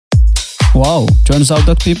Wow, turns out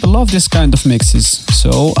that people love this kind of mixes,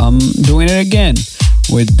 so I'm doing it again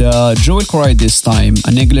with Joel Corry this time,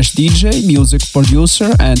 an English DJ, music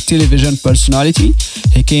producer, and television personality.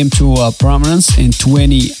 He came to prominence in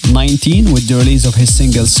 2019 with the release of his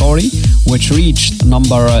single Sorry, which reached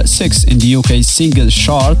number 6 in the UK singles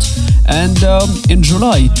chart. And in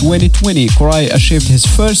July 2020, Corry achieved his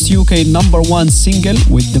first UK number 1 single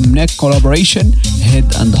with the Mnek collaboration,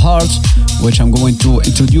 Head and Heart, which I'm going to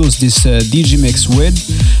introduce this DJ mix with.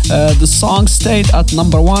 The song stayed at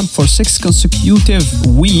number 1 for 6 consecutive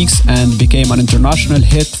weeks and became an international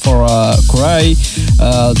hit for Corry.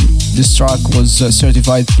 This track was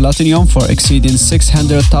certified platinum for exceeding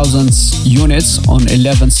 600,000 units on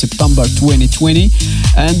 11 September 2020.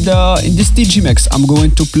 And in this DJ mix, I'm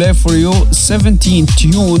going to play for you 17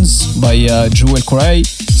 tunes by Joel Corry,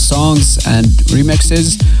 songs and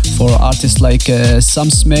remixes for artists like Sam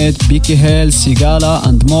Smith, Becky Hill, Sigala,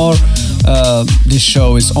 and more. This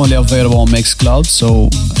show is only available on Mixcloud, so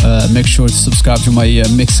make sure to subscribe to my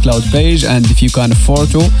Mixcloud page, and if you can afford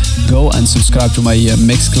to, go and subscribe to my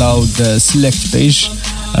Mixcloud select page.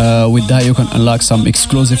 With that, you can unlock some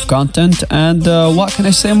exclusive content, and what can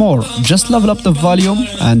I say more? Just level up the volume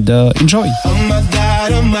and enjoy.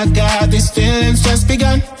 Oh my God, these feelings just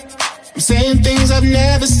begun. I'm saying things I've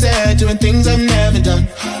never said, doing things I've never done.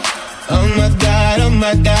 Oh my God,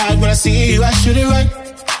 when I see you I should it right,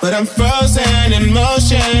 but I'm frozen in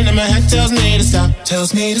motion and my head tells me to stop,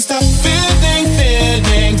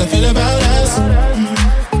 feelings I feel about us.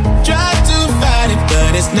 Try to fight it,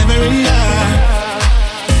 but it's never enough.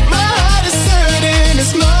 My heart is hurting,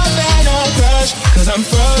 it's more than a crush, cause I'm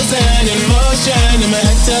frozen in motion and my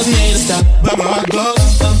head tells me to stop, but my heart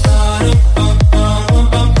goes.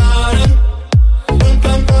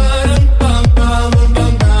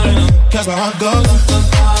 Cause my heart goes.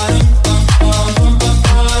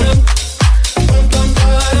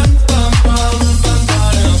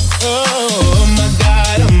 Oh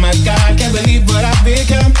my God, can't believe what I've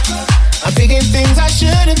become. I'm thinking things I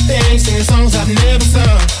shouldn't think, singing songs I've never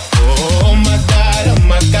sung. Oh my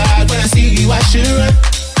God, when I see you I should run,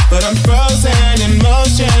 but I'm frozen in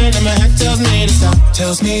motion and my head tells me to stop,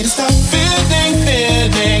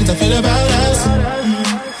 feelings I feel about us.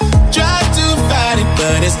 Try to fight it,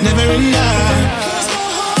 but it's never enough.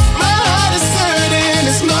 My heart is hurting,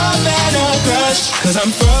 it's more than a crush, cause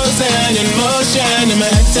I'm frozen in motion and my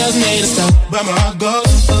head tells me to stop, but my heart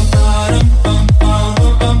goes.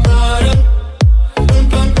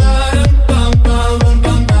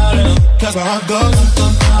 Cause my heart goes.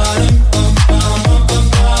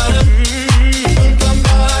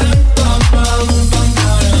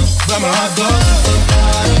 But my heart goes.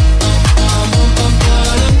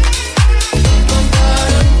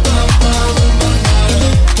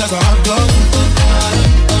 That's how it goes.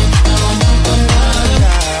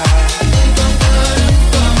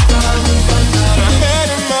 My head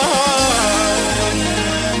and my heart,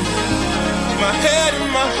 my head and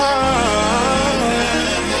my heart,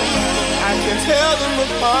 I can tell them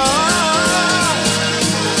apart.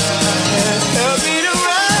 Can't tell me to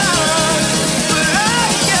run, but I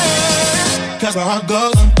can. 'Cause my heart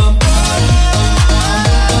goes.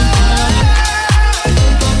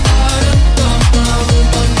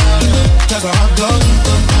 That's how it goes.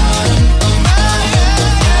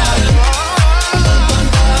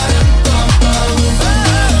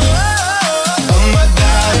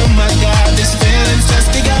 Oh my God, this feeling's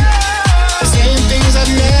just begun. Saying things I've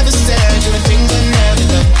never said, doing things I've never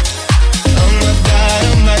done. Oh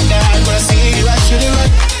my God, when I see you I should it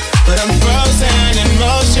right, but I'm frozen in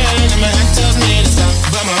motion and my head tells me to stop,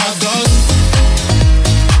 but my heart goes.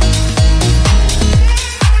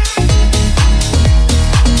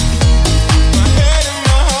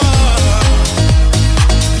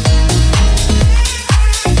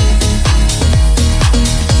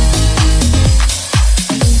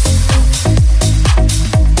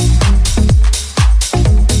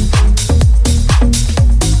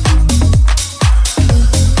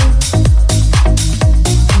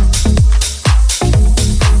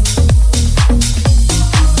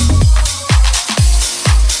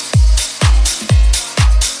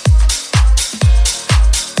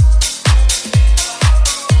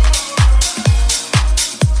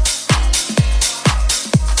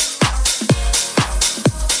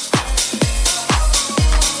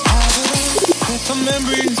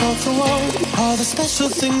 Special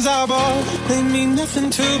things I bought, they mean nothing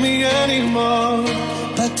to me anymore.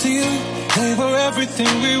 But to you, they were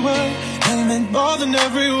everything we were. They meant more than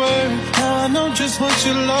every word. Now I know just what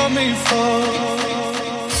you love me for.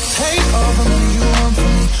 Take all the money you want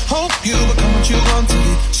from me. Hope you become what you want to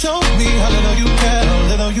be. Show me how little you care, how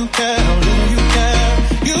little you care, how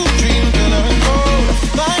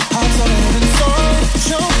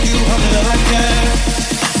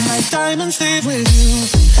diamonds leave with you.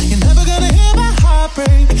 You're never gonna hear my heart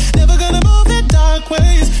break, never gonna move in dark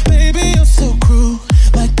ways. Baby, you're so cruel.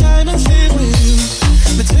 My diamonds leave with you.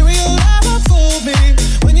 Material never fooled me.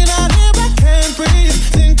 When you're not here, I can't breathe.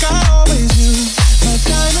 Think I always knew. My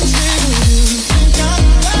diamonds leave with you. Think I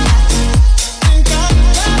think I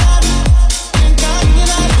think I you're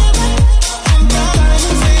not here. Think I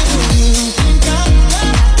diamonds leave with you. Think I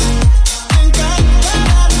think I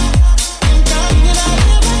think I you're not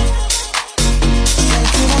here.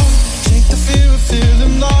 Shake it off, take the fear of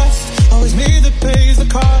feeling lost. Always me that pays the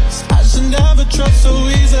cost. I should never trust so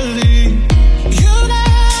easily. You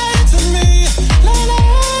lied to me,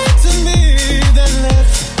 then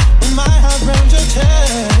left with my heart round your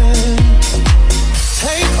chest.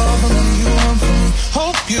 Take all the money you want from me.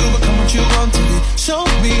 Hope you become what you want to be. Show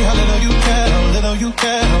me how little you care, how little you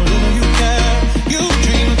care, how little you care. You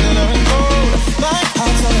dream of glitter and gold. My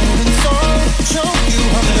heart's a living soul. Show you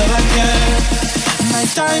how little I care. My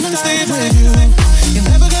diamonds leave with you. You're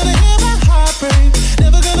never gonna hear my heart break,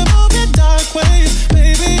 never gonna move in dark ways.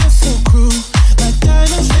 Baby, you're so cruel. My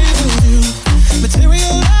diamonds leave with you.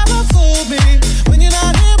 Material never fooled me. When you're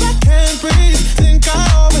not here, I can't breathe. Think I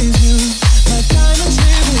always knew. My diamonds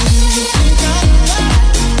leave with you. Think I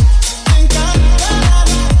think I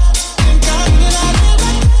think I you're not here.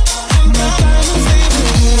 My diamonds leave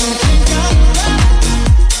with you. Think I think I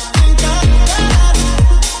think I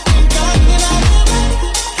you're not here.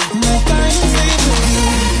 My diamonds leave with you.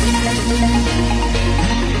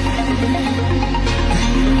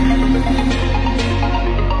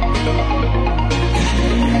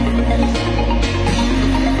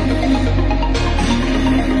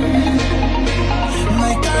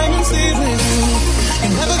 My diamonds leave with you.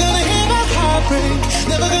 You're never gonna hear my heart break,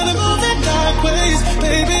 never gonna move in dark ways.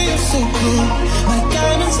 Baby, you're so cruel. My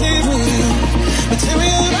diamonds leave with you.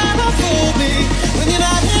 Material never fooled me. When you're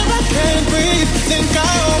not here, I can't breathe. Think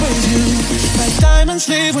I always knew. My diamonds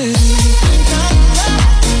leave with you. Think I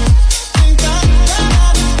think I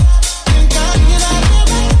think I you're not here.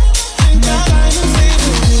 Think my diamonds leave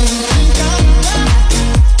with you. Think I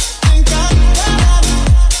think I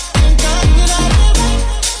think I you're not here.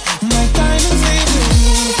 My diamonds leave with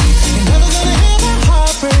you. You're never gonna hear my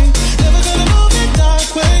heart break, never gonna move in dark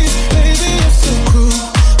ways. Baby, you're so cruel.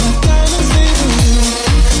 My diamonds leave with you.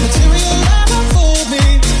 Material never fooled me.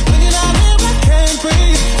 When you're not here, I can't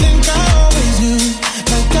breathe. Think I always knew.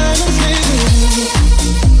 My diamonds leave with you.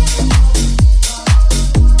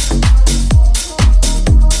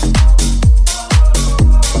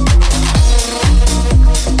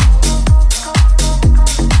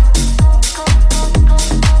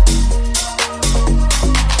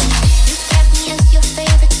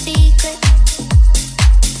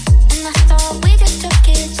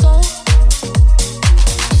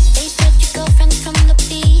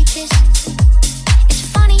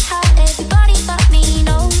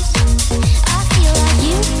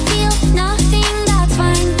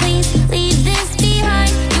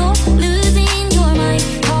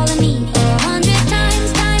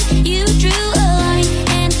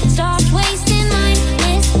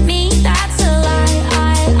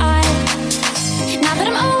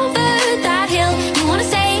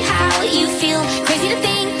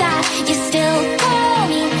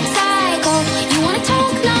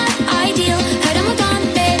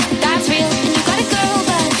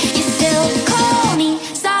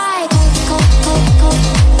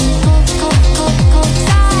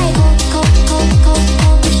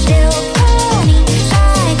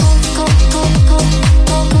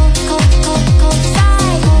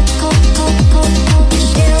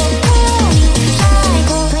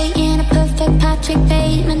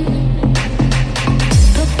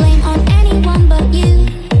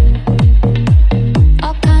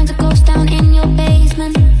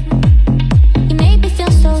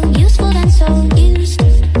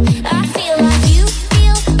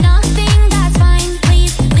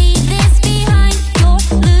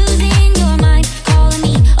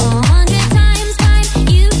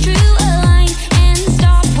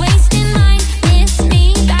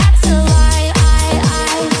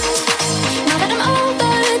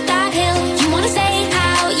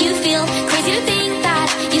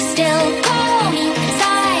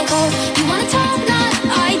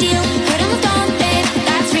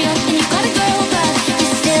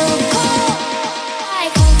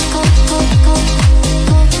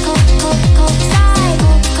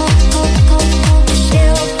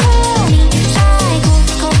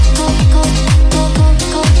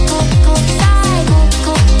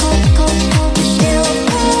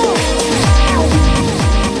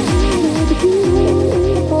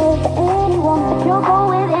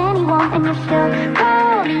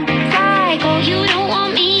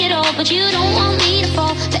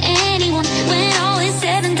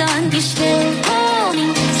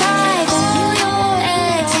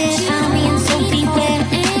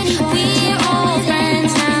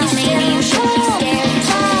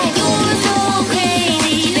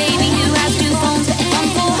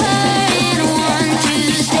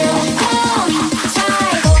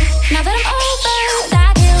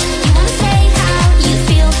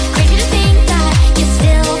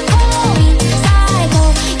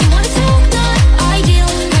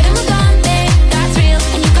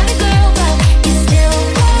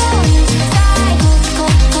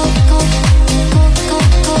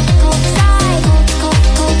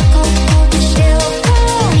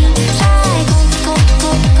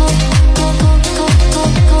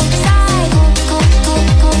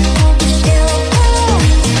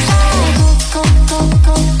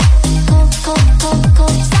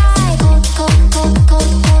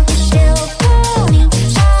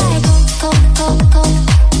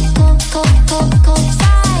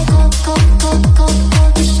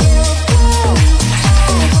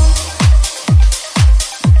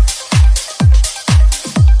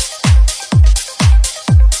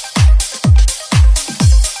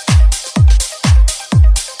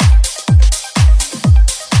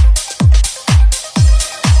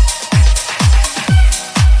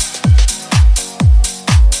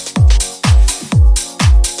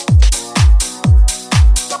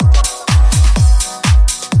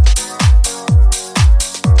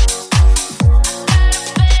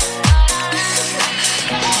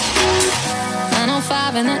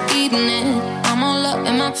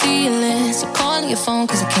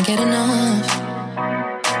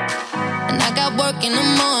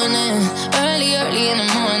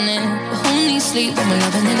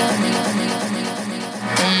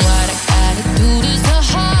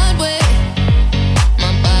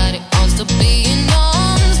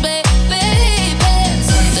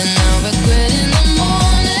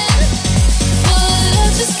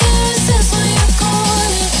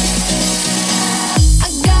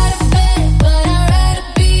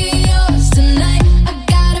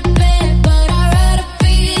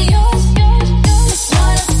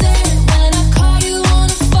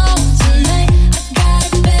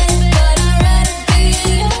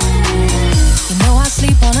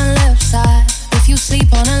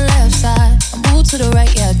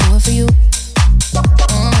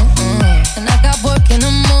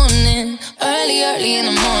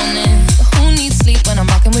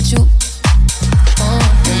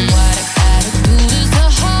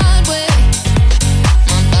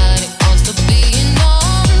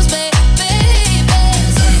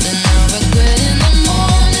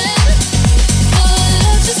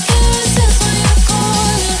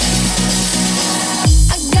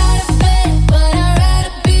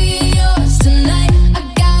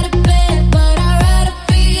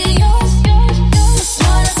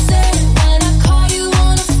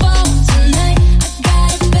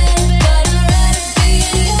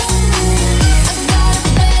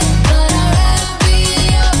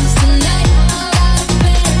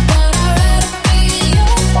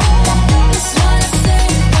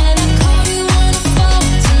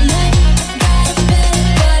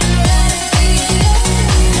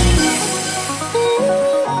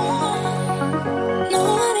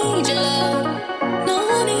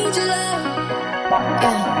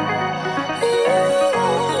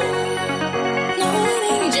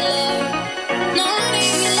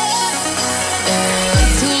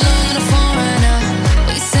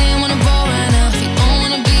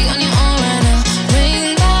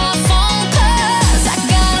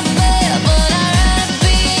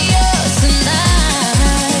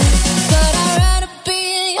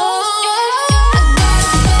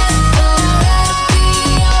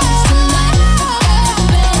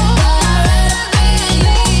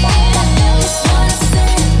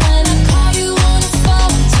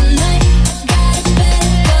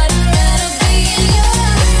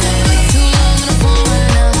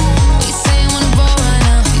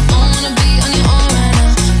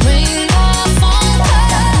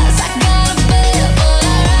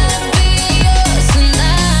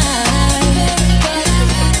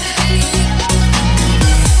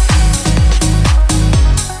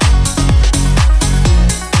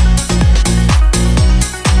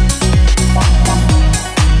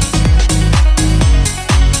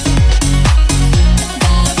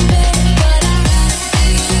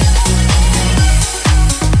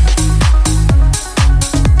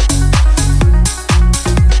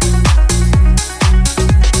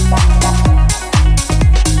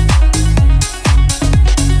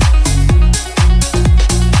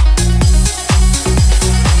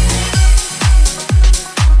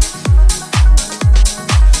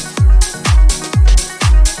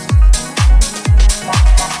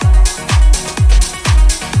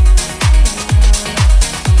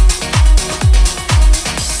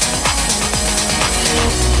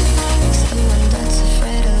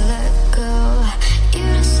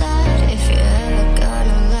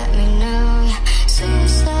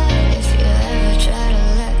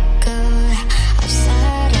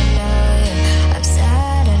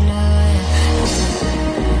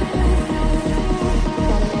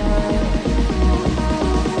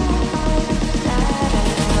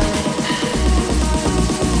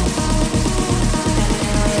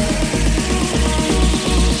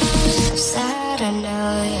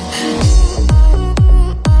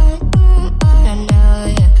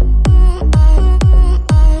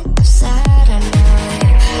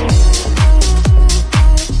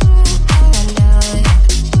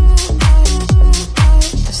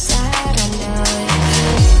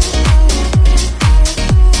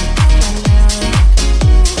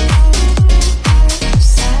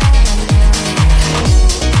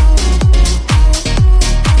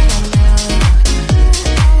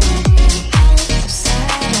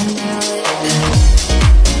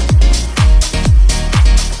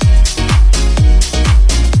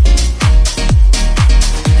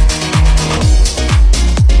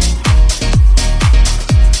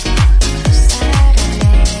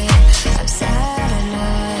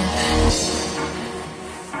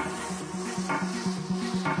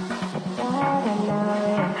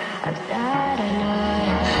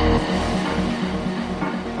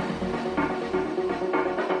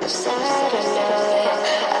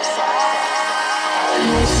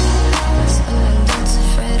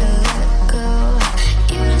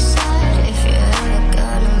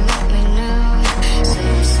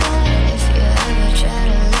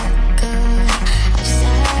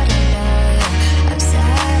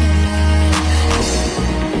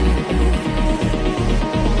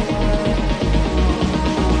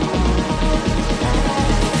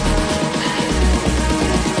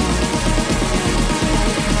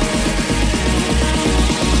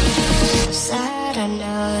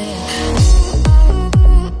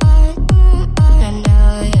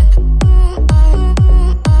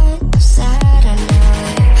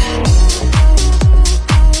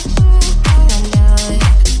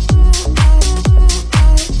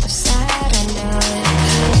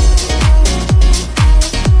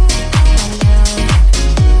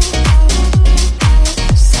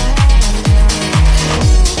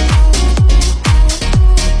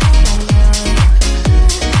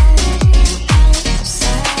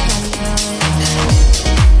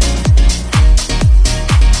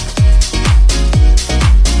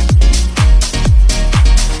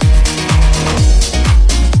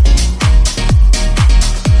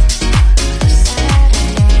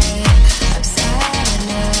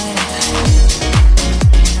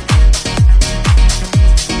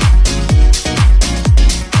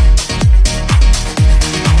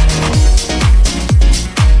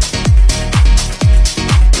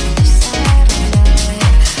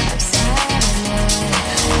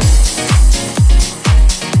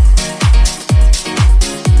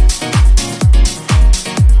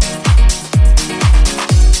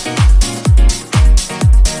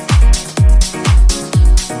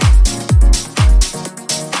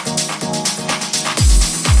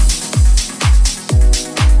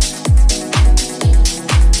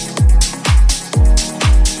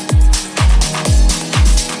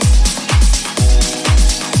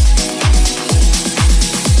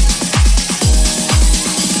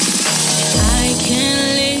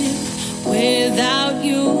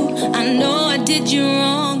 did you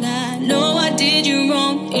wrong. I know I did you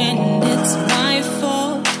wrong, and it's my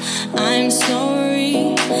fault. I'm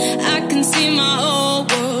sorry. I can see my whole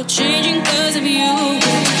world changing 'cause of you.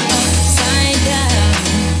 Upside down,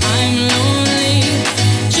 I'm lonely.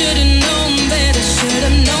 Should've known better,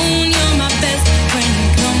 should've known you're my best friend.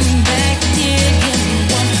 Come back here, give me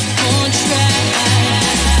one more try.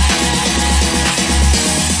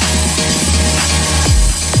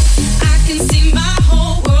 I can see my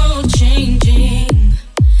whole world changing.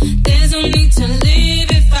 There's no need to live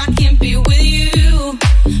if I can't be with you.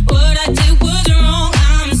 What I did was wrong,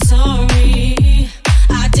 I'm sorry.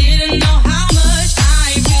 I didn't know how much I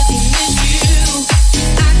really miss you.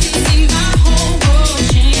 I can see my whole world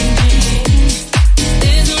changing.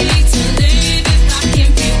 There's no need to live if I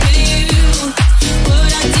can't be with you. What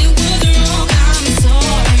I did was wrong, I'm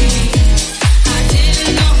sorry. I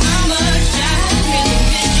didn't know how much I really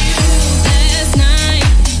miss you. Last night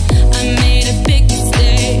I made a big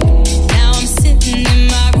mistake. Now I'm sitting in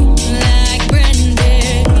my room like Brandy,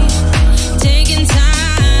 taking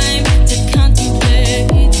time to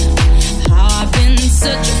contemplate how I've been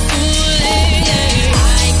such a fool lately.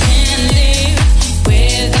 I can't live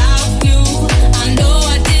without you. I know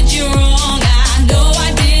I did you wrong. I know I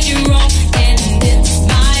did you wrong, and it's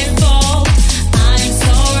my fault. I'm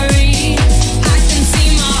sorry. I can see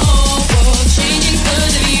my whole world changing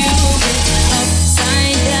 'cause of you.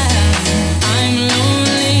 Upside down, I'm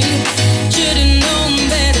lonely. Should've known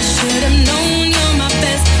better, should've known you're my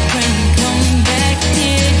best friend. Come back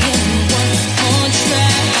here, give me one more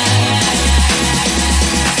try.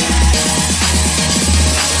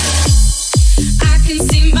 I can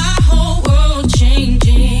see my whole world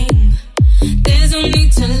changing. There's no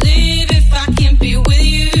need to live if I can't be with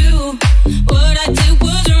you. What I did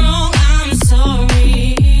was wrong, I'm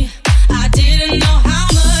sorry. I didn't know how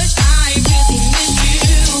much I really miss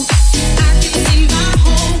you. I can see my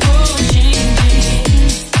whole world changing.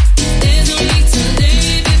 There's no need to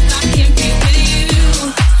live if I can't be with you.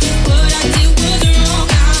 What I did was wrong,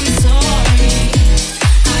 I'm sorry.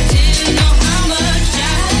 I didn't know how much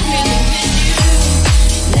I really miss you.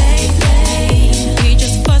 Lately, we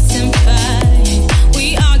just fuss and fight. We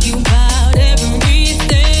argue about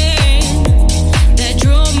everything that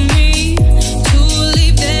drove me to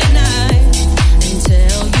leave that night and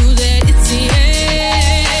tell you that it's the end.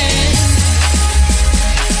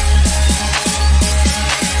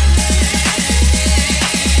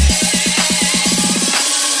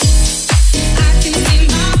 I can see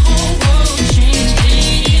my whole world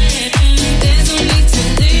changing. There's no need to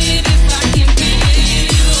live if I can't be with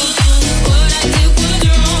you. What I did was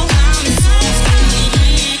wrong, I'm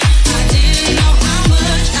sorry. I didn't know how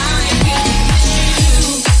much I really miss you.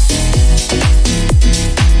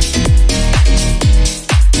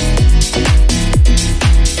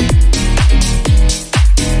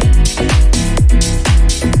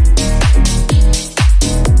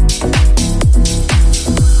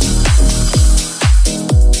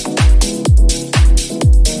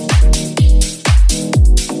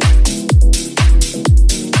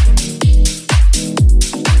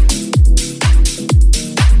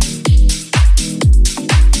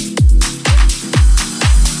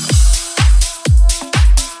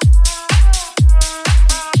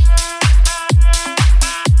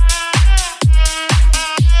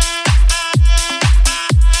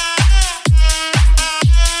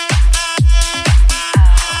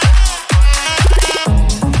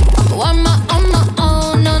 On my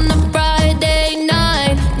own on a Friday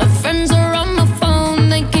night. My friends are on my phone,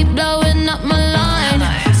 they keep blowing up my line.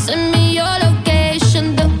 Send me your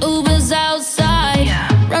location, the Uber's outside.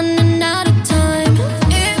 Running out of time.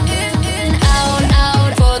 In,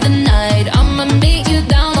 out for the night. I'ma meet you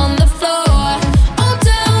down on the floor. Oh,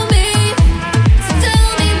 tell me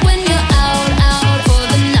when you're out for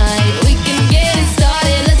the night. We can get it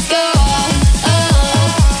started, let's go. Oh,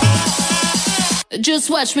 just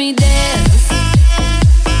watch me dance.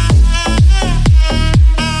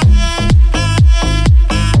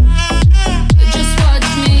 Just watch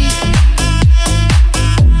me.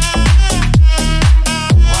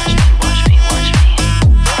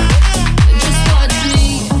 Just watch me.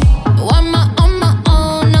 On my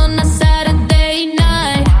own on a Saturday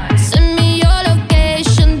night. Send me your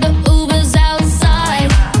location, the Uber's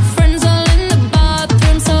outside. Friends all in the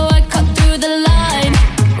bathroom, so I cut through the line.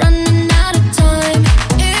 Running out of time.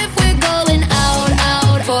 If we're going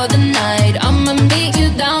out for the night, I'ma meet you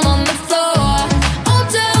down on the floor. Oh,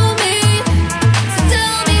 tell me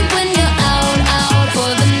when you're out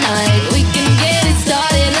for the night. We can get it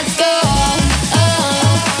started, let's go. Oh,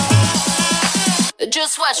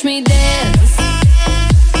 just watch me dance.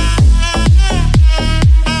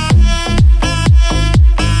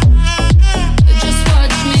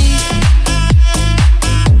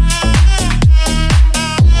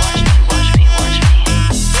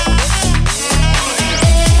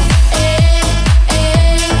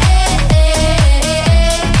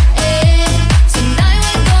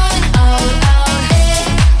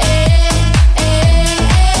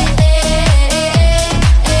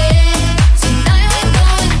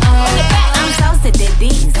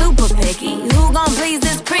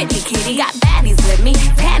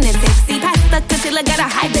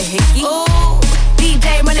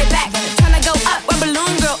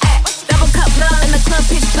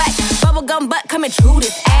 coming through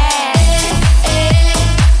this ass.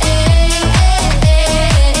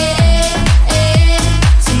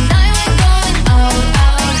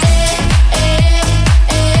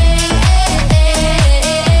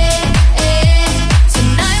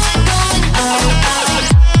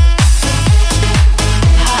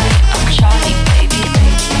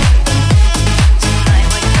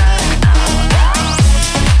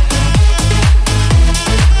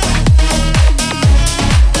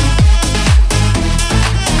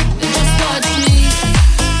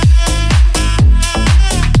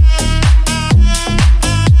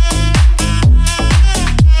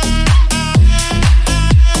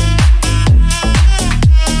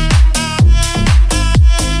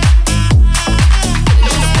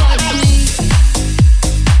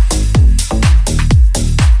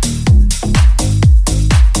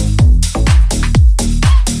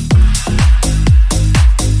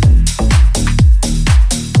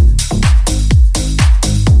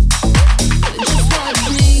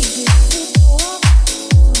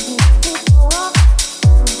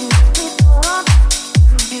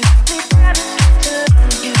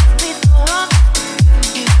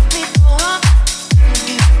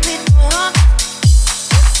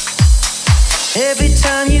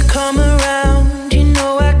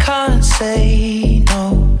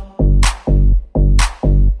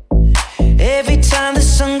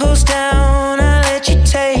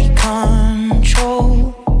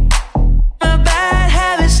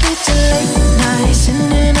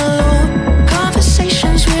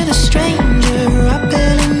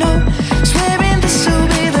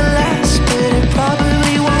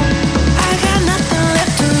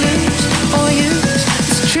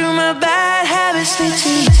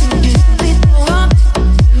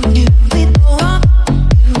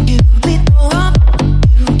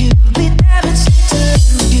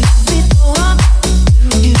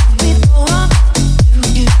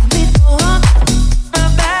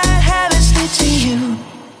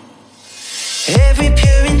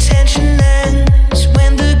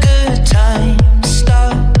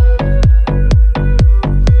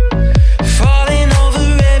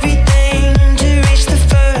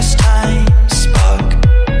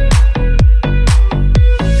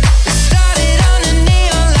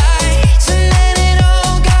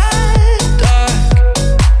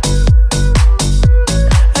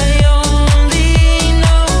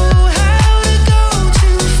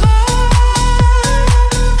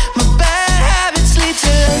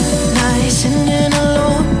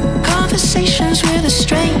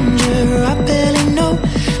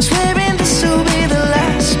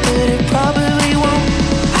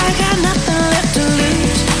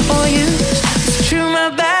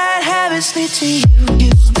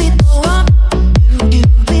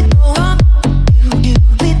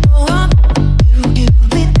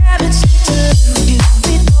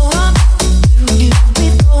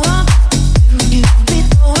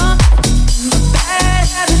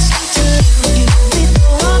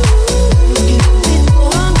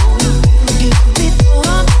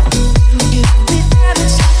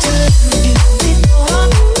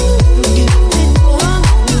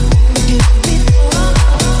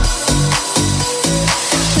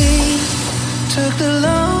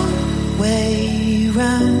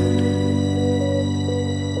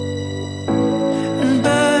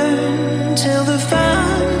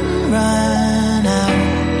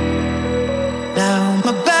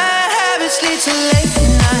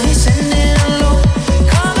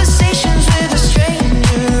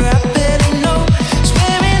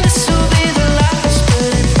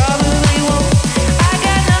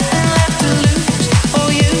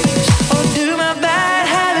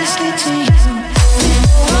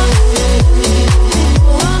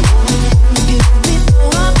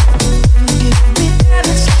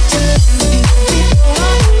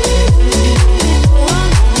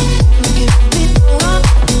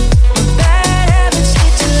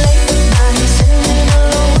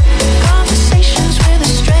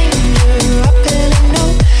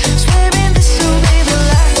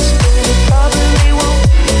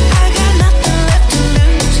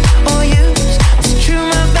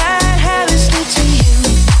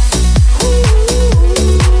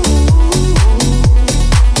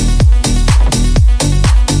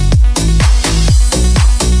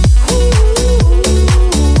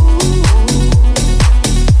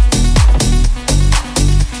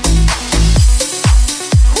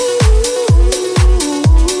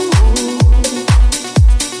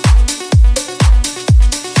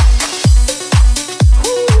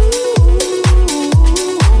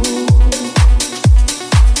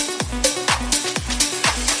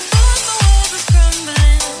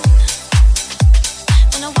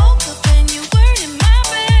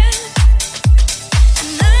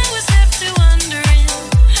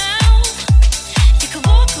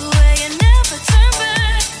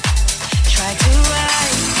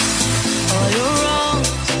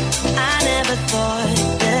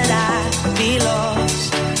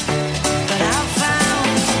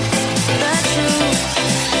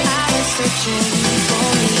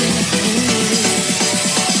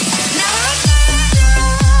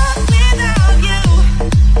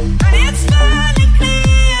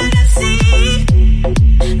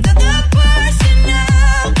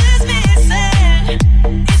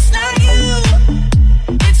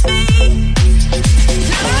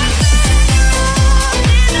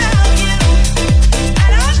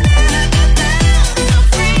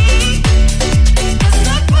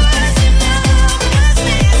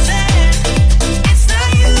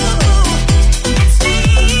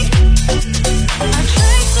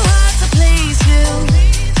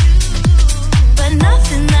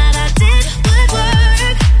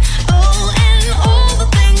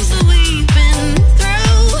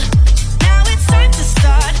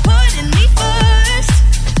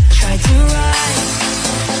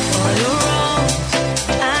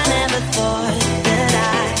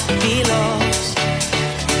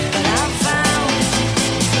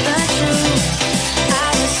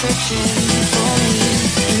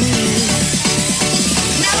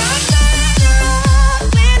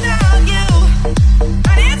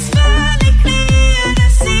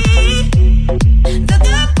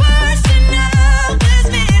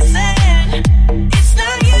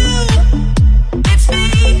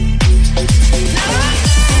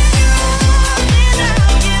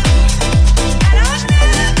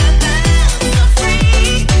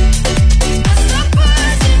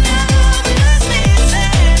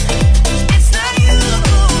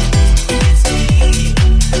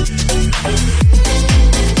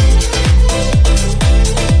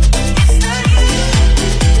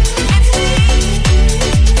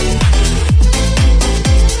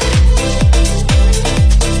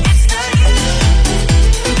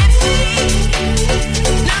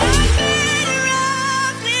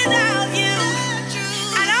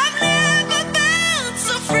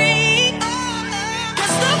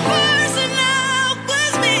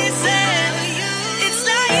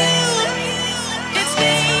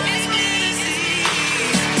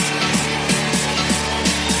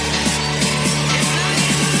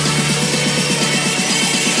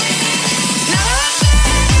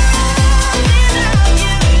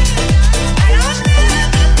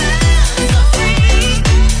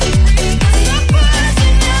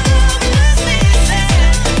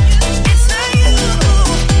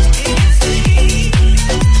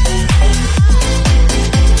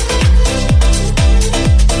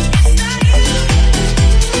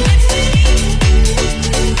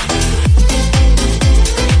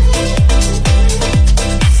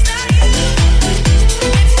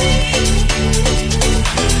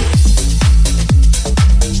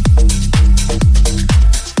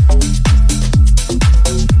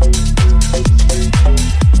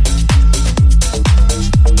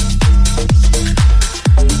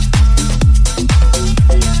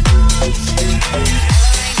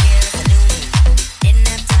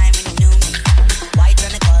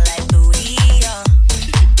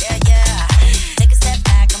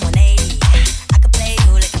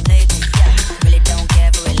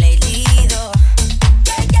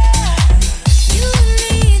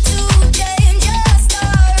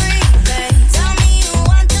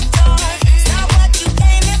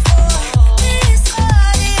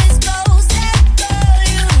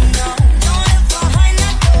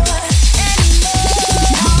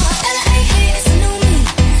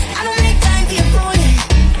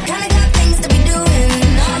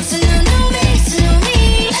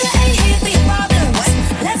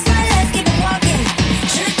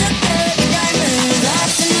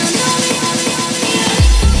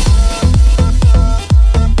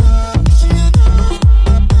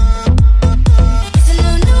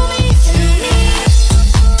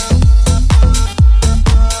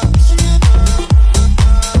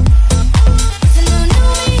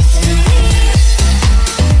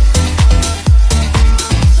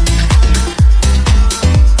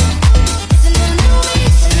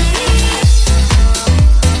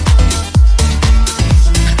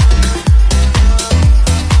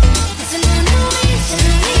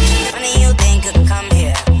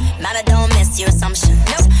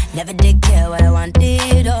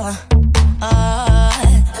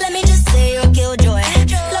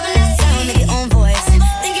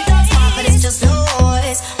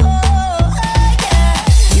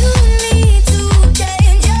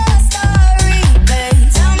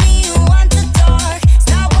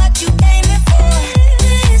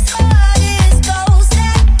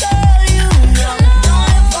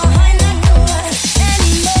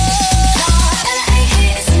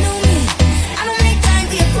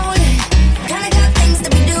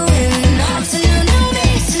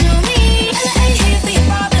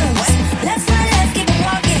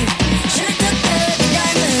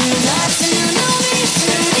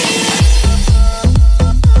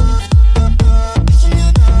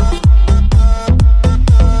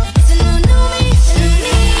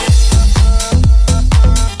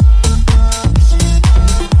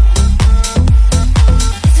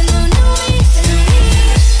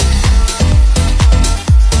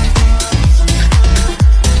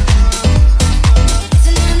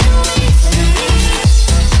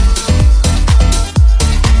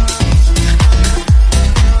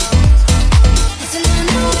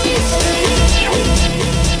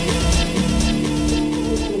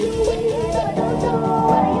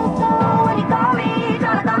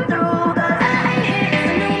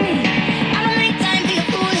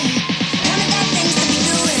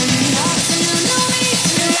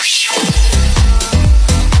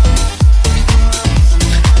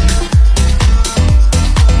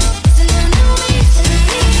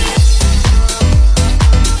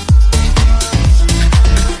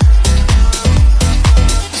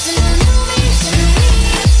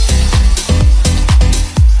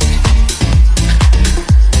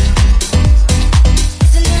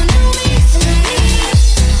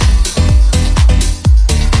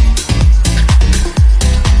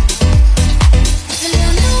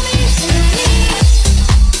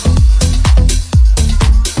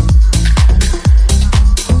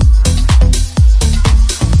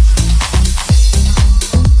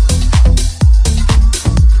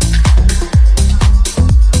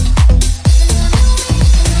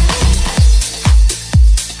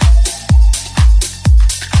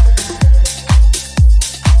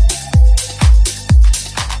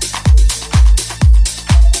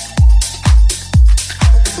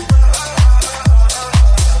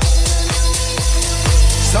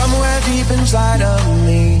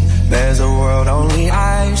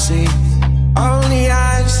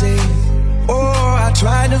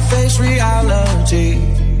 reality.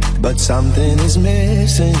 But something is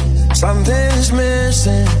missing, something is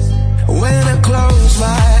missing. When I close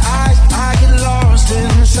my eyes, I get lost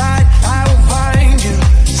inside. I will find you,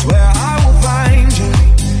 swear I will find you.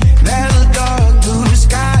 There's a dark blue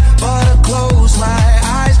sky, but I close my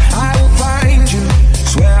eyes, I will find you,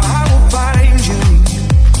 swear I will find you.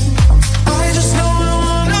 I just know I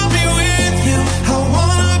wanna be with you, I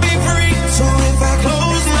wanna be free. So if I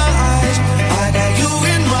close my eyes, I got you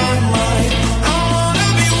in my mind. I wanna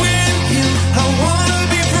be with you, I wanna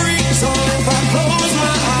be free. So if I close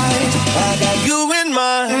my eyes, I got you in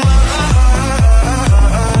my mind.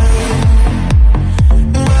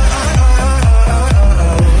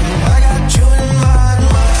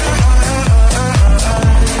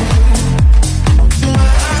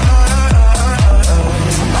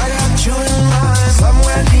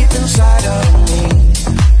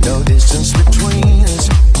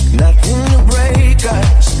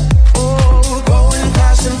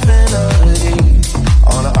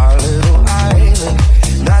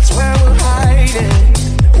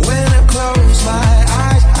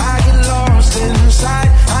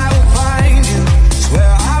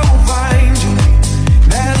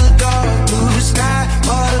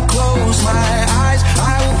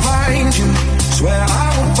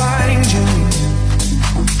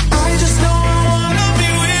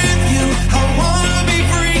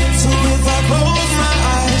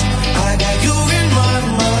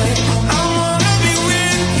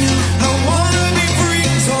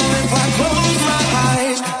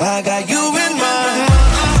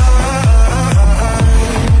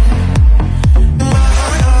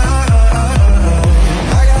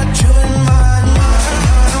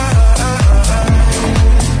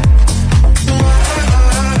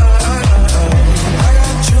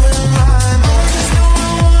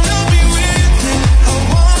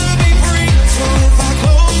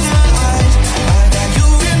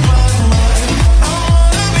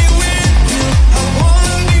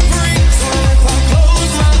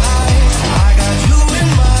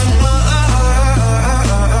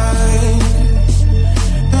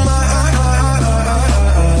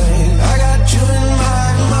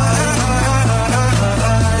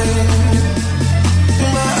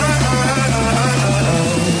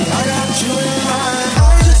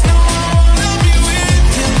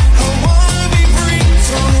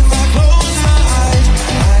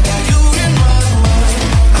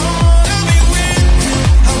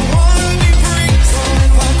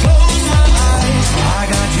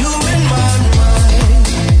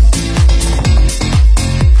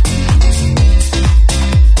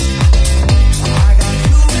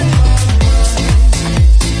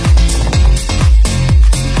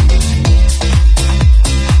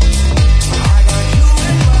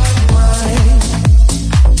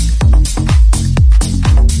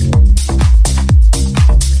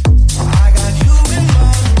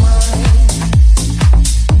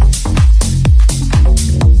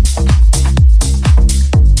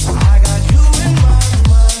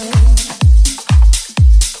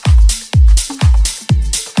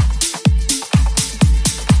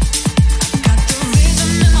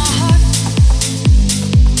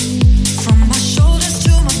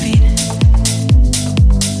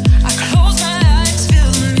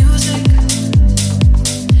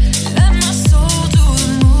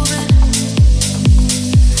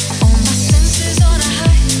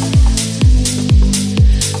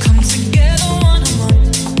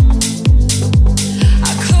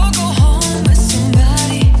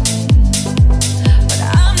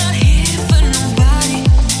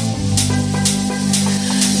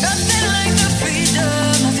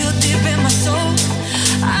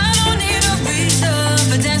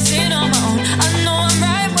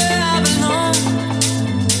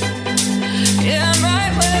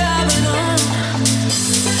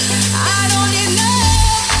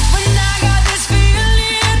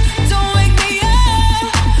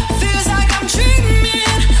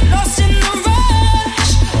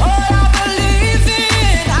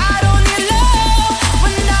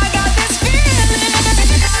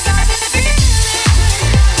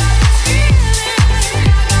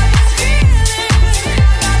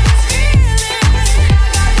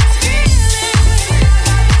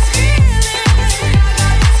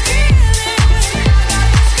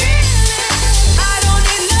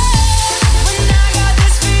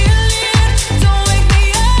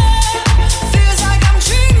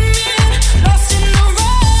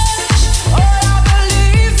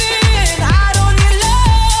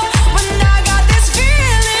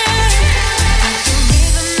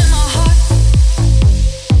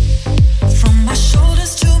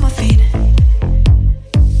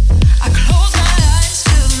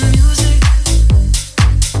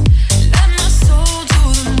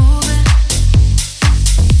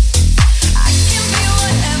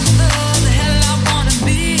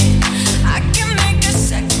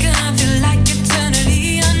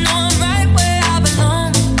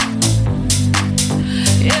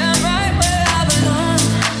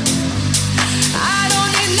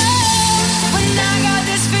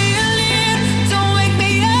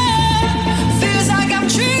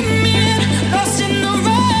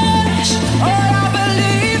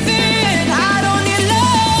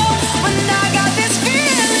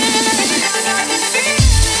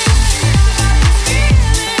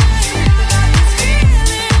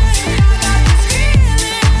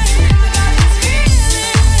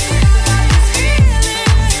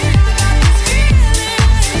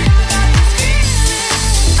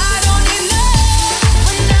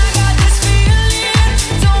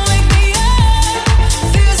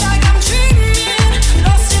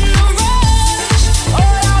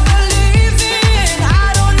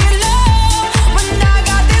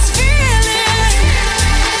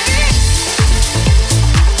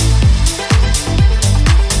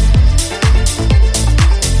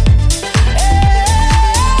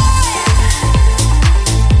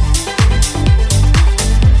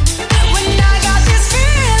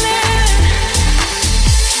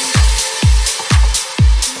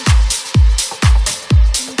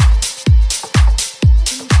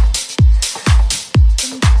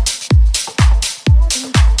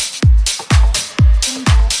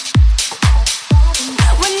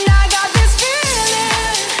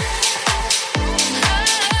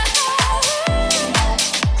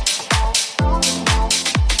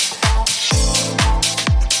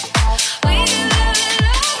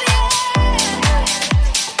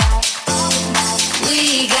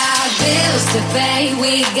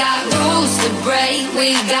 got rules to break, we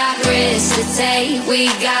got risks to take, we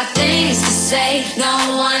got things to say. No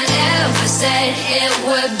one ever said it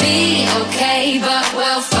would be okay, but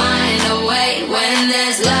we'll find a way when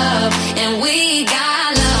there's love, and we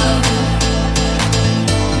got love.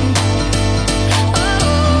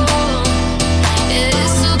 Oh,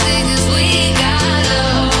 it's so big 'cause we got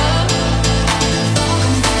love.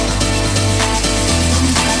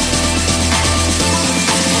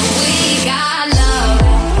 We got love.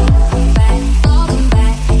 Welcome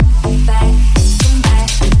back, back, back, come back,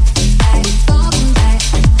 back, welcome back,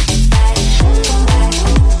 back, come back,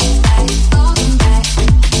 back, welcome back,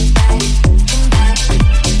 back, come back,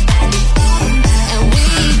 back, and we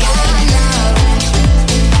got love.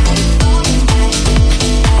 Welcome back,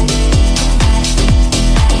 back,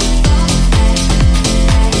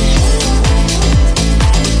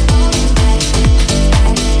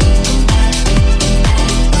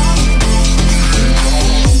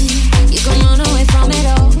 you can run away from it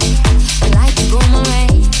all, but like a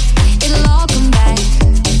boomerang, it'll all come back.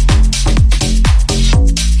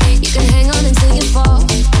 You can hang on until you fall,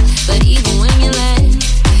 but even when you land,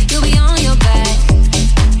 you'll be on your back.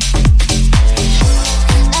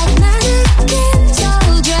 Like mannequins,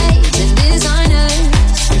 old drapes and designers,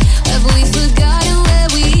 have we forgotten where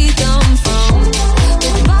we come from?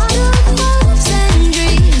 With bottled hopes and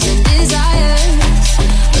dreams and desires,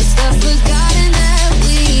 but stuff forgotten that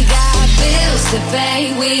we got bills to pay,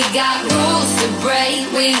 we got rules to break,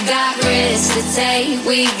 we got risks to take,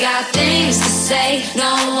 we got things to say.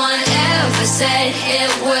 No one ever said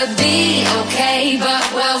it would be okay, but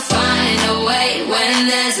we'll find a way when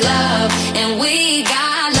there's love, and we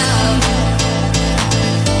got love.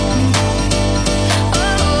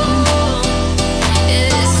 Oh,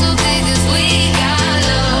 it's so big 'cause we got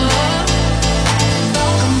love.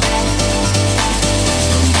 Welcome back.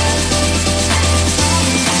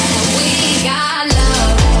 And we got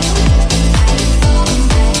love. We got love.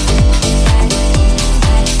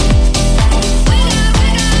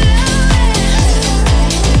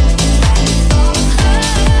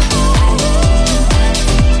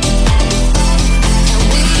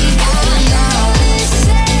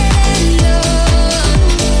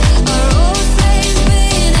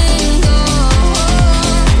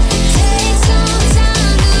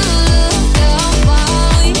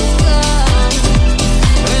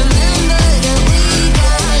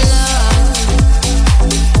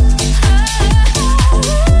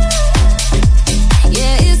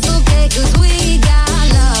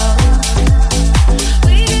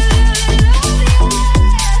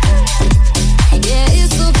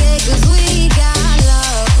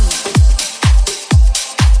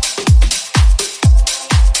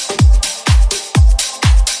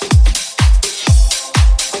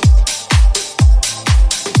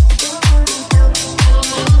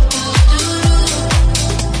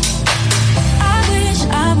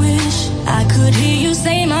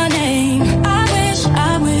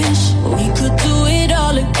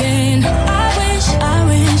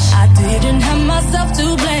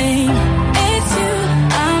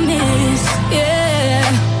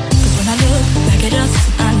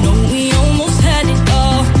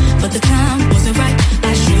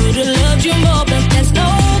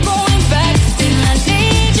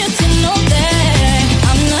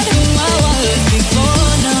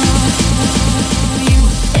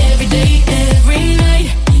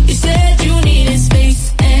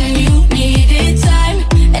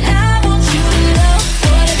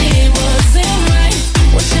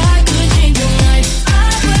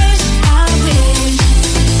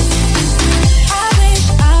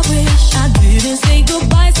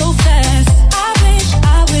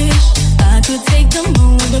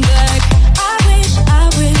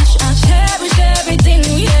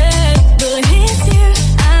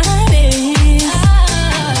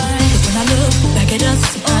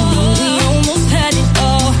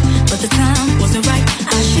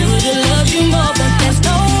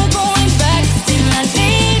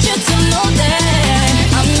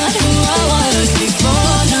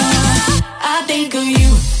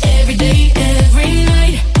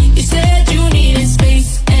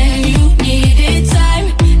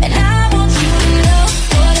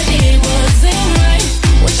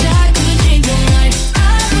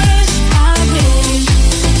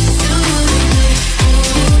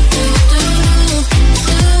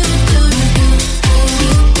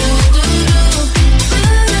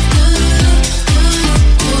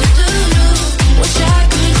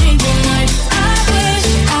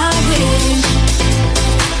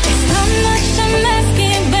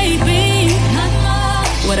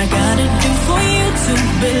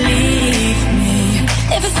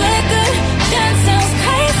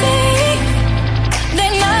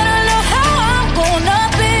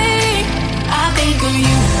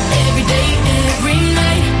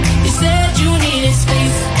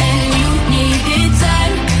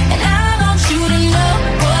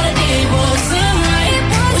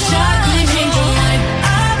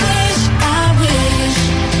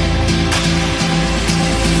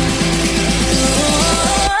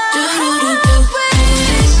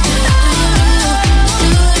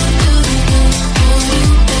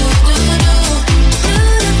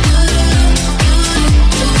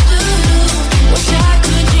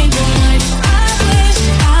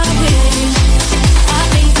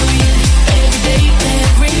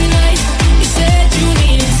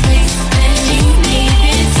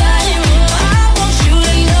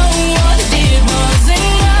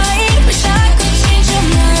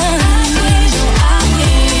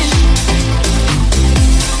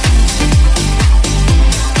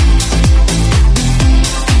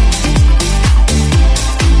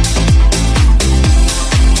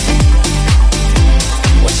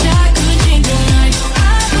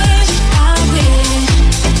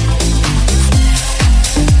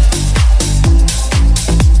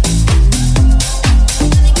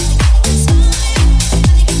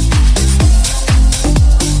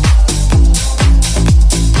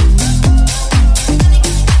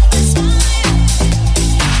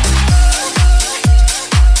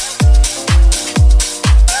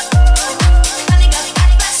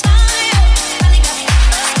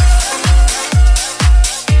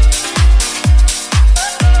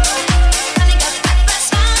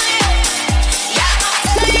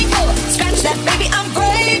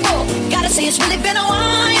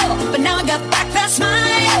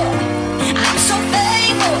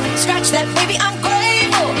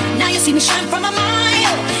 shine from a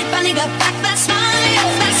mile. Finally got back that smile.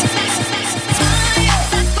 That smile, that smile,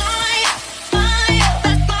 that smile,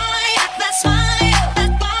 that smile, that smile,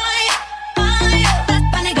 that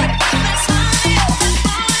finally got back that smile. That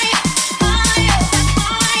smile,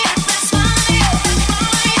 that smile,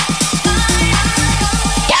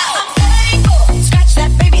 yeah, I'm thankful. Scratch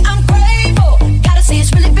that, baby, I'm grateful. Gotta say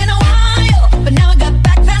it's really been a while, but now I got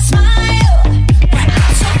back that smile.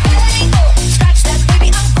 I'm so thankful. Scratch that, baby,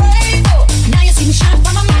 I'm grateful. Now you see me shine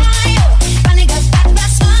from a mile. Finally got back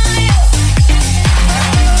that smile.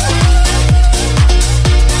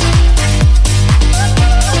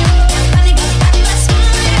 Finally got back that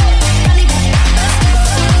smile.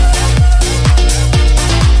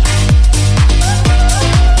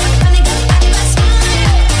 Finally got back that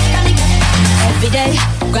smile. Every day,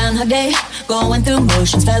 Groundhog Day, going through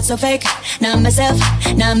motions, felt so fake. Not myself,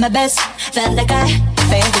 not my best. Felt like I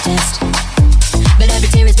failed the test. But every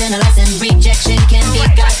tear has been a lesson. Rejection can be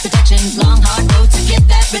God's protection. Long, hard road to get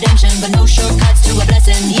that redemption, but no shortcuts to a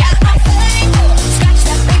blessing. Yeah, I'm thankful. Scratch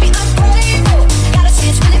that, baby, I'm grateful. Gotta say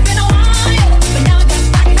it's really been a while, but now I got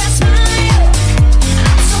back that smile.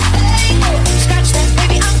 I'm so thankful. Scratch that,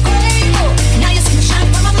 baby, I'm grateful. Now you see me shine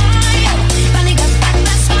from a mile. Finally got back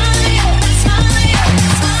that smile. That smile,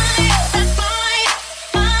 that smile, that smile, that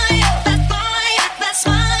smile, that smile, that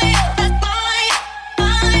smile, that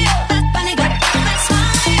finally got back that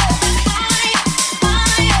smile. That smile,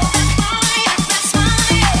 that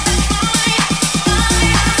smile,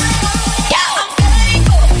 yeah, I'm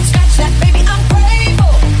thankful. Scratch that, baby, I'm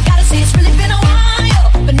grateful. Gotta say it's really been a while,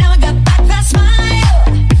 but now I got back that smile.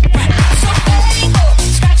 I'm so thankful.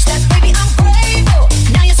 Scratch that, baby, I'm grateful.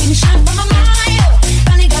 Now you see me shine from a mile.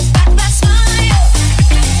 Finally got back that smile.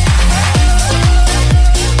 Finally got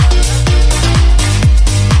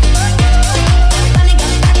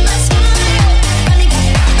back that smile. Finally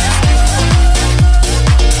got back that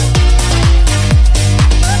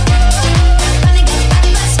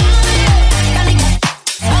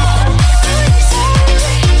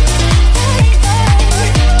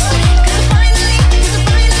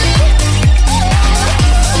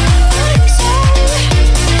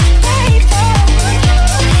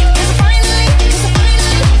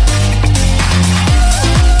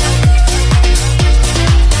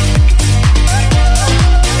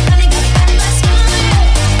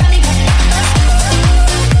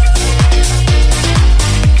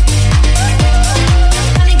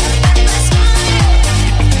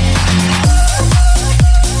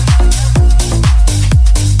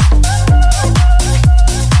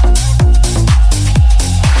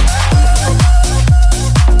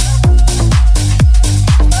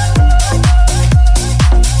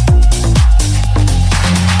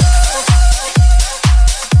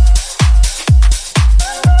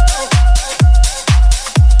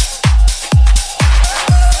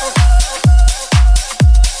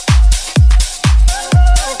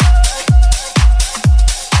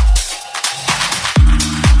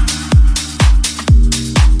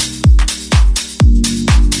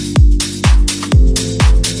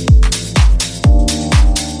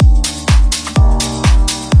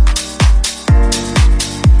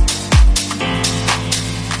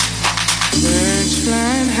Birds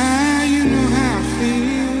flying high, you know how I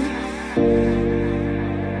feel.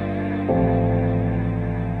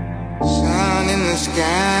 Sun in the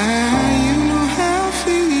sky, you know how I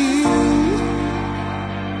feel.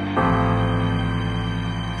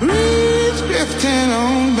 Breeze drifting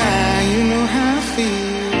on by, you know how I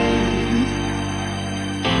feel.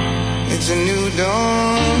 It's a new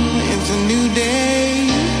dawn, it's a new day,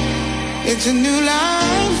 it's a new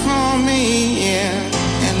life for me, yeah.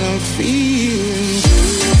 And I'm feeling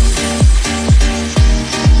good.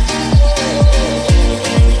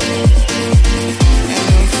 And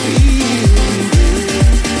I'm feeling good.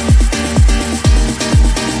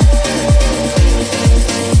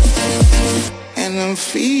 And I'm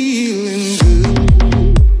feeling good.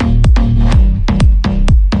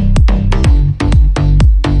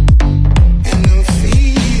 And I'm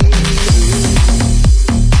feeling good.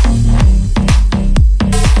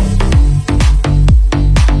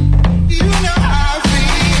 You know how I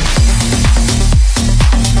feel.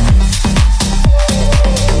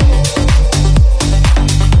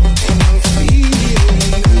 And I'm feeling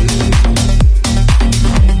good.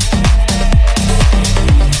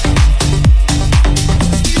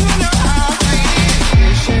 You know how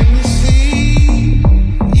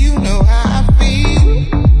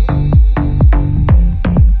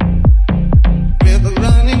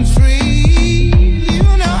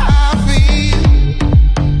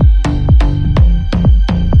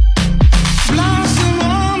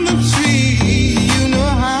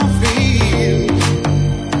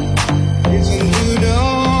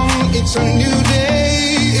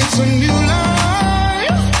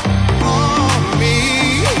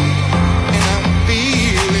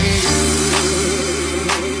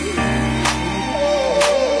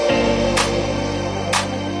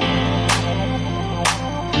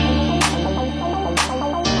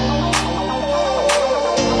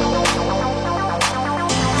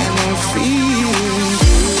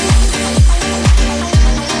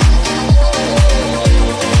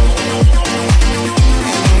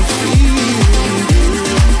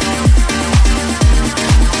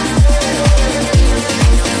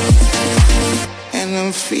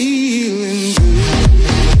feel